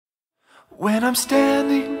When I'm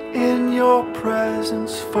standing in your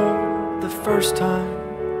presence for the first time,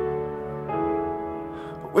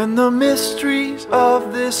 when the mysteries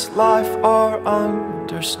of this life are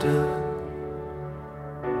understood,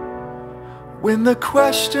 when the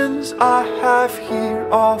questions I have here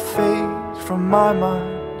all fade from my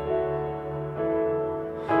mind,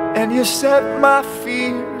 and you set my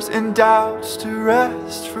fears and doubts to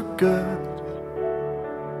rest for good,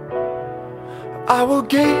 I will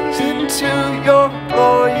gaze into your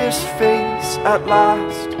glorious face at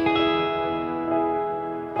last,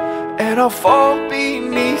 and I'll fall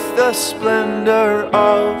beneath the splendor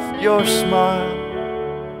of your smile.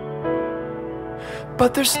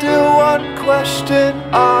 But there's still one question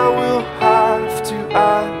I will have to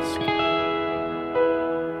ask.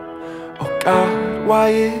 Oh God, why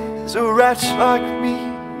is a wretch like me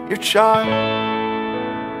your child?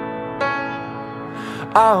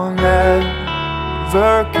 I'll never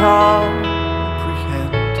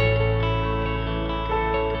comprehend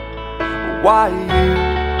why you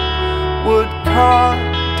would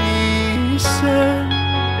condescend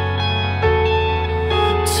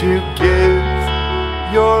to give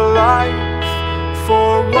your life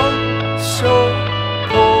for one so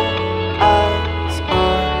poor as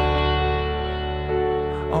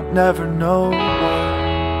I'll never know why.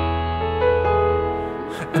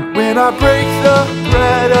 And when I break the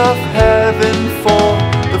bread of heaven for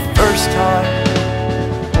the first time,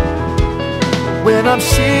 when I'm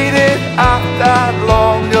seated at that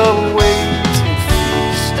long-awaited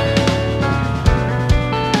feast,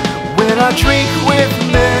 when I drink with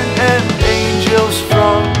men and angels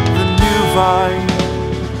from the new vine,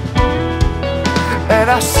 and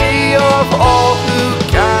I see of all who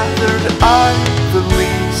gathered I'm the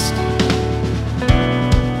least,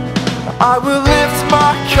 I will lift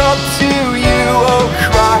my cup to you, O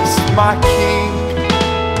Christ, my King,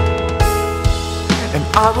 and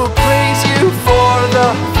I will praise you for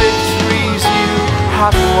the victories you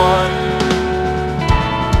have won.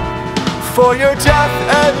 For your death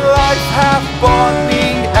and life have bought me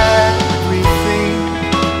everything,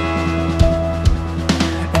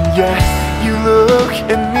 and yet you look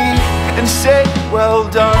at me and say, well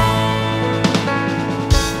done.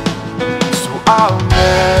 So I'll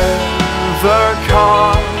never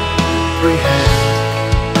comprehend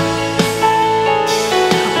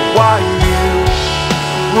why you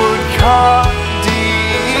would condescend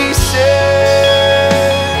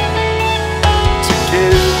to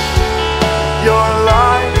give your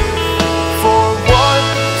life for one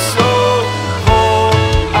so poor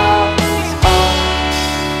as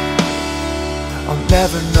I'll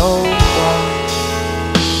never know why.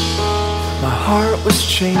 My heart was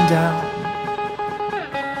chained down,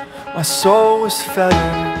 my soul was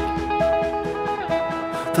fettered.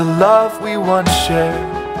 The love we once shared,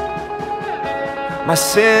 my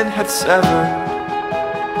sin had severed.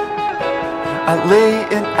 I lay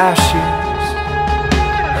in ashes,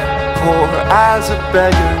 poor as a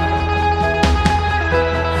beggar.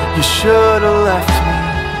 You should have left me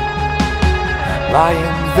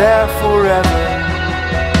lying there forever.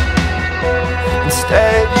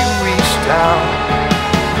 Instead you reached down,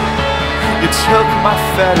 you took my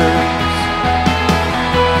fetters,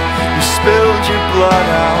 you spilled your blood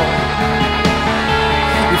out,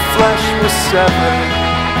 your flesh was severed.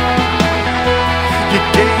 You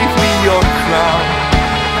gave me your crown,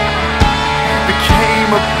 became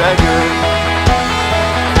a beggar,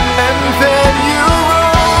 and then you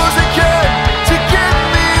rose again to give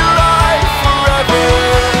me life forever.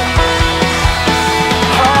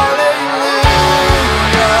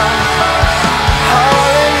 Hallelujah,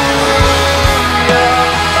 hallelujah,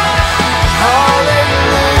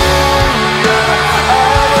 hallelujah,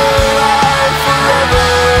 I'm alive forever.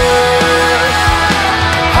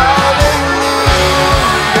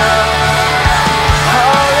 Hallelujah,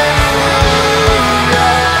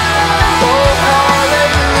 hallelujah, oh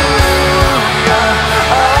hallelujah,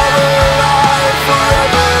 I'm alive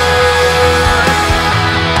forever.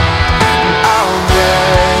 I'll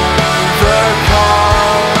never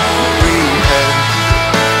comprehend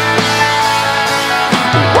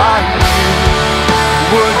why you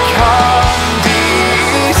would condescend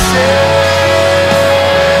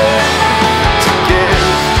to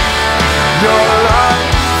give your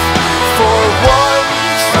life for one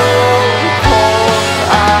so poor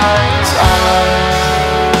as I'll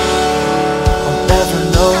never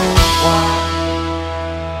know why.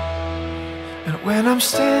 And when I'm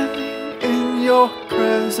standing in your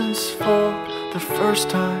presence for the first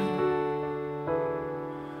time,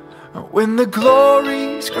 when the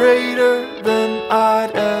glory's greater than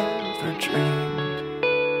I'd ever dreamed,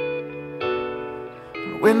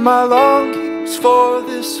 when my longings for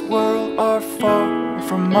this world are far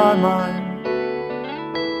from my mind,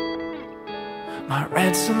 my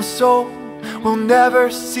ransomed soul will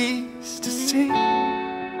never cease to sing.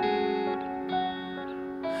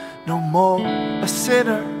 No more a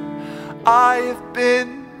sinner, I have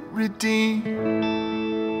been redeemed.